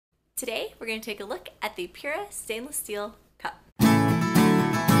Today we're going to take a look at the PURA stainless steel cup.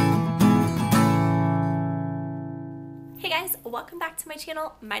 Hey guys, welcome back to my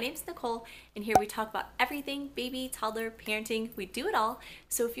channel. My name's Nicole and here we talk about everything baby, toddler, parenting. We do it all.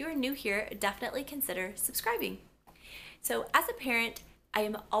 So if you are new here, definitely consider subscribing. So as a parent, I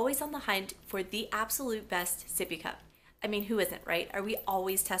am always on the hunt for the absolute best sippy cup. I mean, who isn't, right? Are we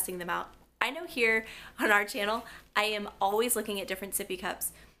always testing them out? I know here on our channel, I am always looking at different sippy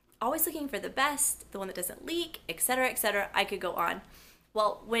cups, always looking for the best, the one that doesn't leak, etc., etc. I could go on.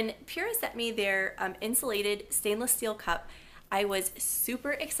 Well, when PURA sent me their insulated stainless steel cup, I was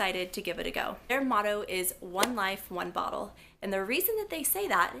super excited to give it a go. Their motto is one life, one bottle. And the reason that they say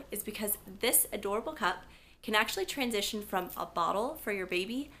that is because this adorable cup can actually transition from a bottle for your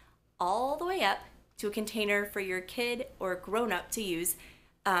baby all the way up to a container for your kid or grown-up to use,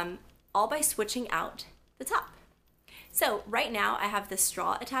 all by switching out the top. So right now I have the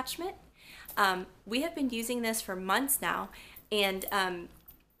straw attachment. We have been using this for months now, and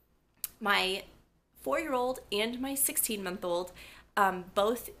my 4-year-old and my 16-month-old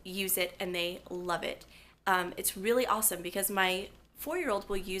both use it and they love it. It's really awesome because my 4-year-old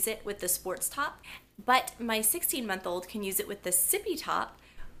will use it with the sports top, but my 16-month-old can use it with the sippy top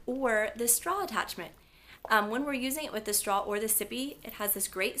or the straw attachment. When we're using it with the straw or the sippy, it has this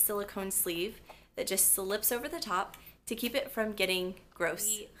great silicone sleeve that just slips over the top to keep it from getting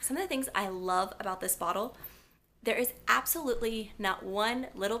gross. Some of the things I love about this bottle, there is absolutely not one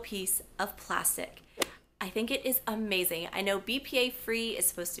little piece of plastic. I think it is amazing. I know BPA free is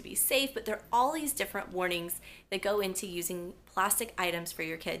supposed to be safe, but there are all these different warnings that go into using plastic items for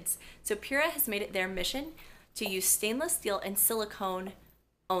your kids. So PURA has made it their mission to use stainless steel and silicone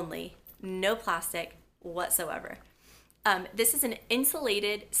only, no plastic whatsoever. This is an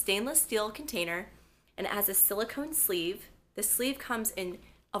insulated stainless steel container and it has a silicone sleeve. The sleeve comes in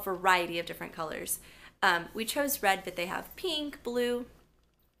a variety of different colors. We chose red, but they have pink, blue.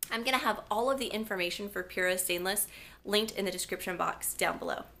 I'm gonna have all of the information for PURA stainless linked in the description box down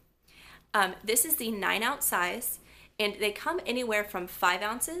below. This is the 9-ounce size, and they come anywhere from 5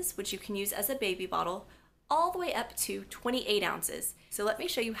 ounces, which you can use as a baby bottle, all the way up to 28 ounces. So let me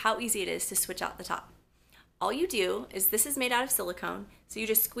show you how easy it is to switch out the top. All you do is, this is made out of silicone, so you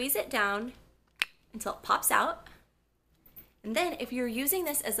just squeeze it down until it pops out. And then if you're using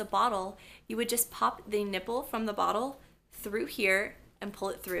this as a bottle, you would just pop the nipple from the bottle through here and pull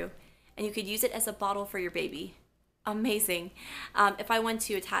it through. And you could use it as a bottle for your baby. Amazing. If I want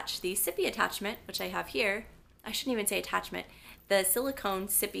to attach the sippy attachment, which I have here, I shouldn't even say attachment, the silicone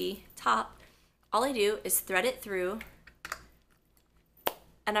sippy top, all I do is thread it through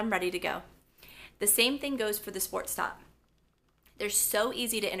and I'm ready to go. The same thing goes for the sports top. They're so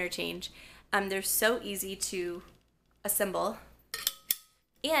easy to interchange. They're so easy to assemble.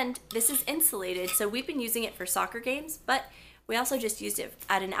 And this is insulated, so we've been using it for soccer games, but we also just used it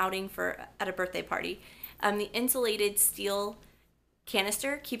at an outing at a birthday party. The insulated steel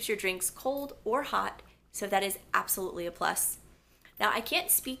canister keeps your drinks cold or hot, so that is absolutely a plus. Now, I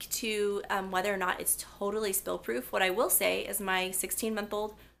can't speak to whether or not it's totally spill proof. What I will say is my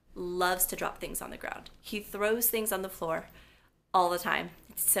 16-month-old loves to drop things on the ground. He throws things on the floor all the time.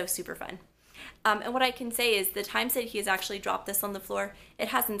 It's so super fun. And what I can say is the times that he has actually dropped this on the floor, it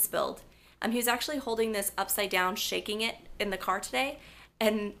hasn't spilled. He was actually holding this upside down, shaking it in the car today,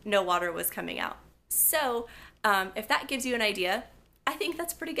 and no water was coming out. So if that gives you an idea, I think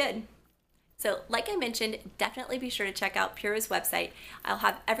that's pretty good. So like I mentioned, definitely be sure to check out PURA's website. I'll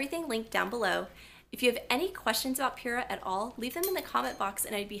have everything linked down below. If you have any questions about PURA at all, leave them in the comment box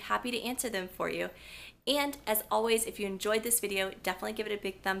and I'd be happy to answer them for you. And as always, if you enjoyed this video, definitely give it a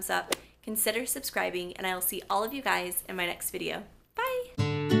big thumbs up. Consider subscribing and I will see all of you guys in my next video.